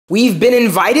We've been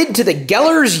invited to the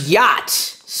Geller's yacht.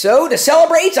 So, to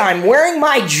celebrate, I'm wearing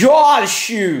my Jaws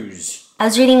shoes. I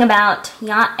was reading about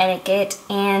yacht etiquette,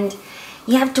 and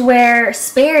you have to wear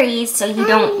Sperry's so you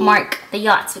don't mark the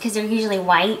yachts because they're usually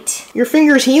white. Your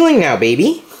finger's healing now,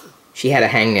 baby. She had a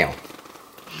hangnail.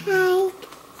 Hi.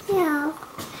 No.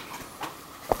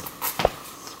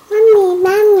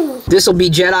 Mommy. This'll be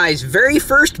Jedi's very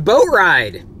first boat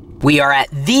ride. We are at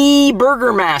the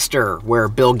Burger Master, where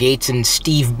Bill Gates and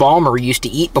Steve Ballmer used to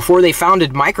eat before they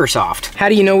founded Microsoft. How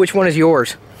do you know which one is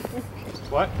yours?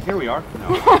 What? Here we are.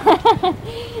 No.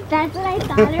 That's what I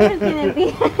thought it was gonna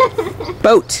be.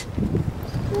 Boat.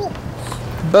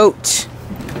 Boat.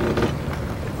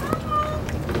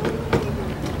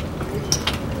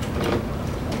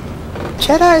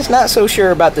 Jedi's not so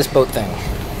sure about this boat thing.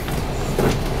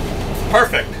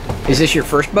 Perfect. Is this your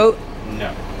first boat?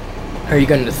 No. Are you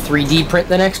going to 3D print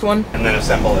the next one? And then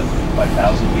assemble it by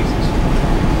 1,000 pieces.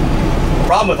 The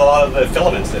problem with a lot of the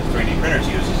filaments that 3D printers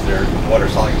use is they're water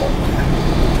soluble.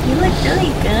 You look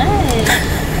really good.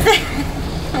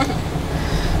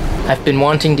 I've been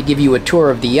wanting to give you a tour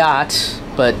of the yacht,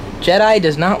 but Jedi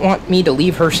does not want me to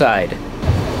leave her side.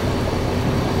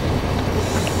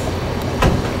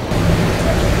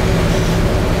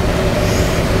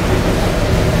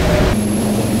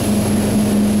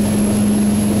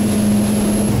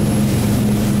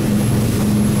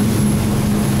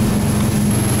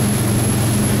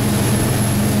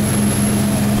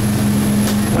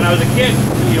 When I was a kid,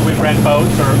 we'd rent boats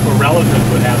or relatives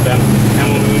would have them. And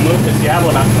when we moved to Seattle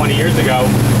about 22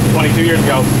 years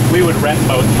ago, we would rent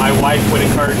boats. My wife would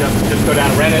encourage us to just go down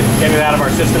and rent it, get it out of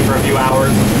our system for a few hours,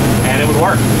 and it would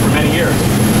work for many years.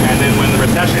 And then when the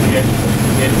recession hit,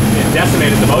 it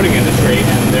decimated the boating industry,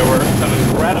 and there were some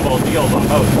incredible deals on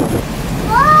boats.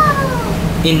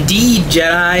 Whoa! Indeed,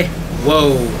 Jedi.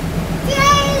 Whoa.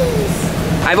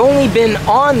 Yes! I've only been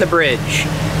on the bridge.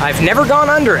 I've never gone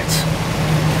under it.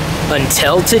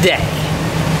 Until today.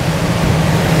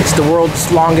 It's the world's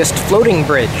longest floating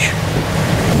bridge.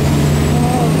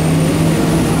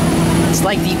 It's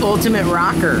like the ultimate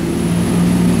rocker.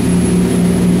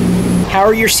 How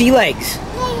are your sea legs?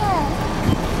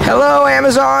 Hello,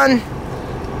 Amazon.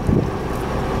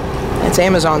 That's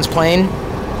Amazon's plane.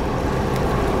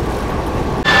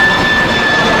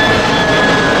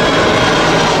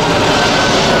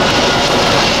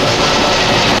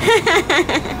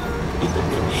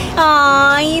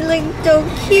 Aw, you look so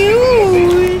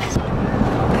cute.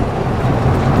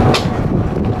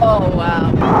 Oh, wow.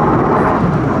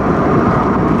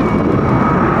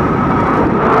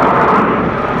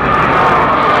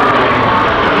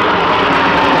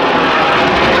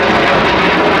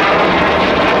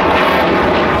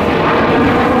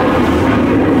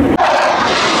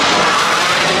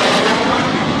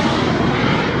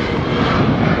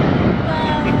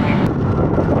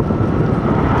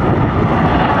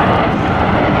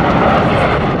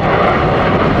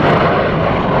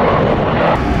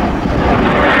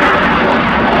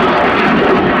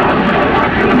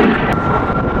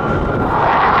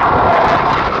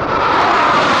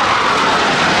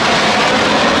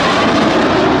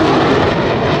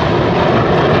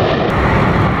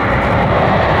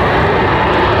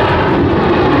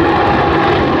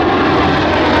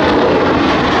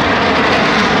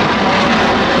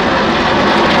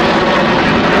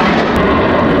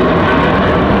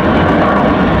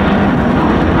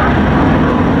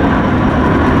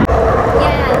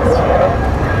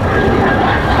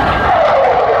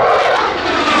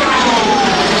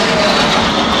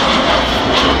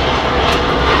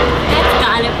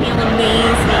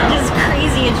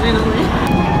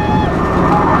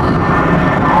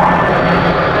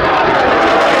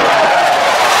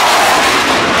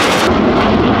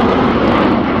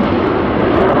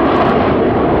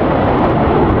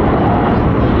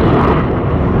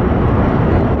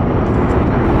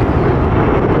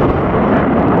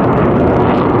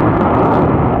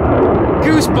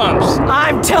 Goosebumps!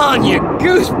 I'm telling you,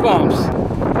 goosebumps!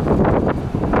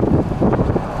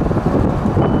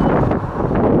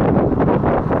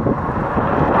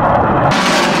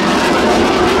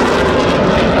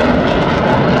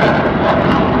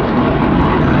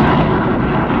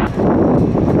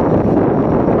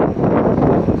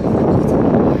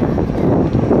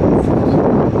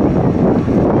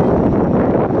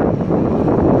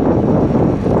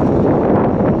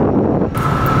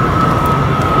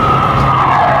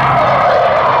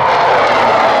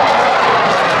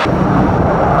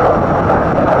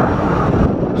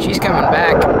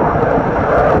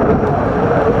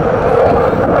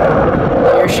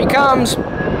 comes.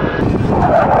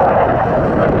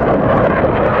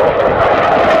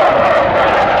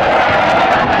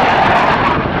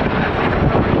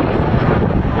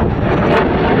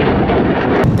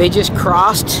 They just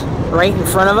crossed right in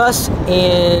front of us,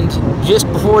 and just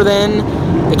before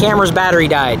then, the camera's battery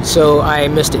died, so I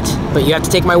missed it. But you have to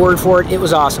take my word for it, it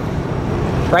was awesome.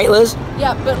 Right, Liz?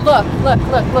 Yeah, but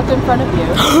look in front of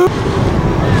you.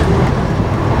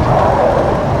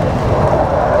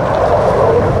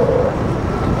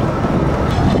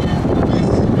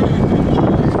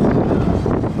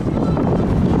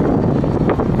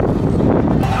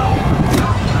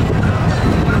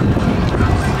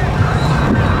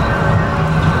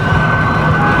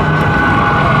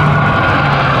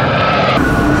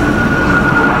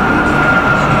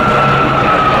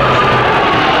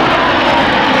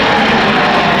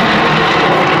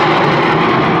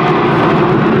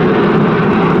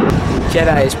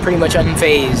 Jedi is pretty much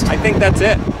unfazed. I think that's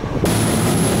it.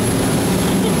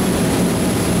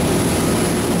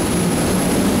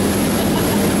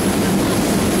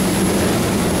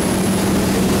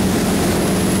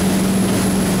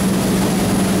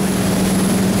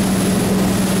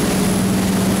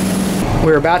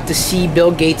 We're about to see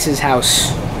Bill Gates'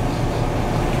 house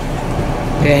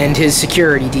and his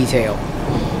security detail.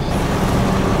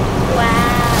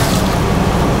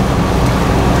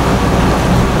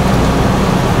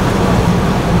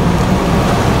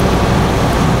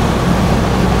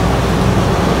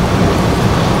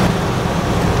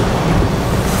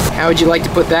 How would you like to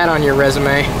put that on your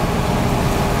resume?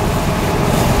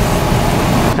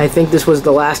 I think this was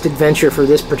the last adventure for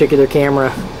this particular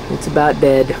camera. It's about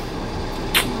dead.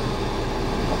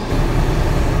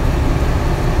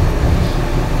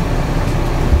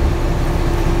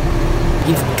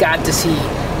 You've got to see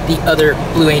the other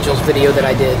Blue Angels video that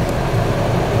I did.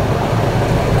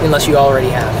 Unless you already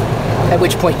have. At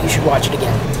which point you should watch it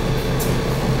again.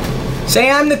 Say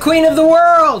I'm the queen of the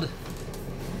world!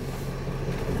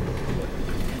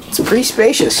 It's pretty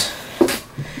spacious.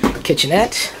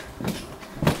 Kitchenette,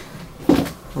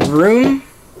 room,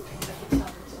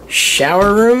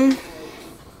 shower room,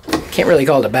 can't really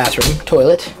call it a bathroom,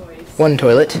 toilet, one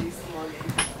toilet,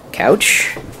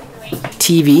 couch,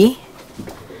 TV,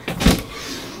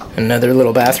 another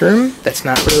little bathroom, that's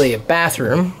not really a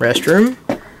bathroom, restroom,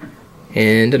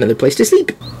 and another place to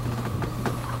sleep.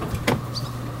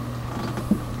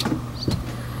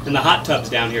 And the hot tub's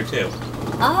down here too.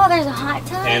 Oh, there's a hot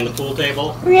tub? And the pool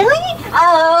table. Really?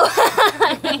 Oh.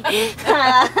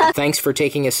 Thanks for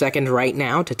taking a second right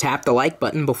now to tap the like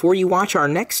button before you watch our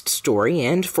next story,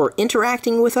 and for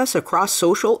interacting with us across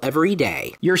social every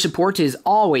day. Your support is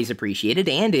always appreciated,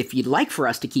 and if you'd like for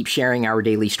us to keep sharing our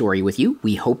daily story with you,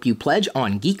 we hope you pledge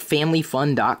on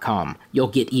geekfamilyfun.com. You'll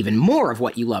get even more of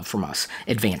what you love from us.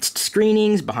 Advanced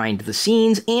screenings, behind the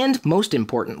scenes, and most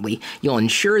importantly, you'll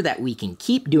ensure that we can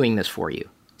keep doing this for you.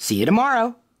 See you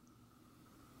tomorrow.